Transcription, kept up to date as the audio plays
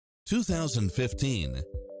2015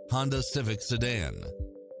 Honda Civic Sedan.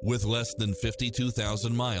 With less than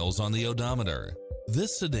 52,000 miles on the odometer,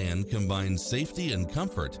 this sedan combines safety and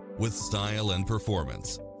comfort with style and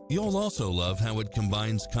performance. You'll also love how it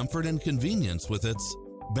combines comfort and convenience with its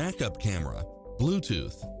backup camera,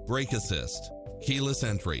 Bluetooth, brake assist, keyless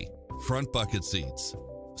entry, front bucket seats,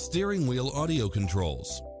 steering wheel audio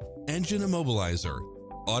controls, engine immobilizer,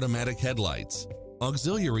 automatic headlights,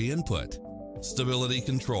 auxiliary input, stability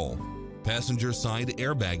control, passenger side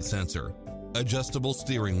airbag sensor, adjustable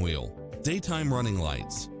steering wheel, daytime running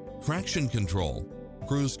lights, traction control,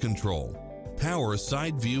 cruise control, power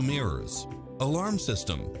side view mirrors, alarm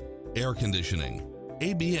system, air conditioning,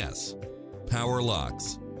 ABS, power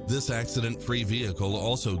locks. This accident-free vehicle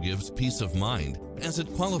also gives peace of mind as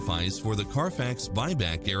it qualifies for the Carfax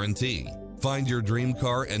buyback guarantee. Find your dream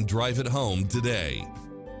car and drive it home today.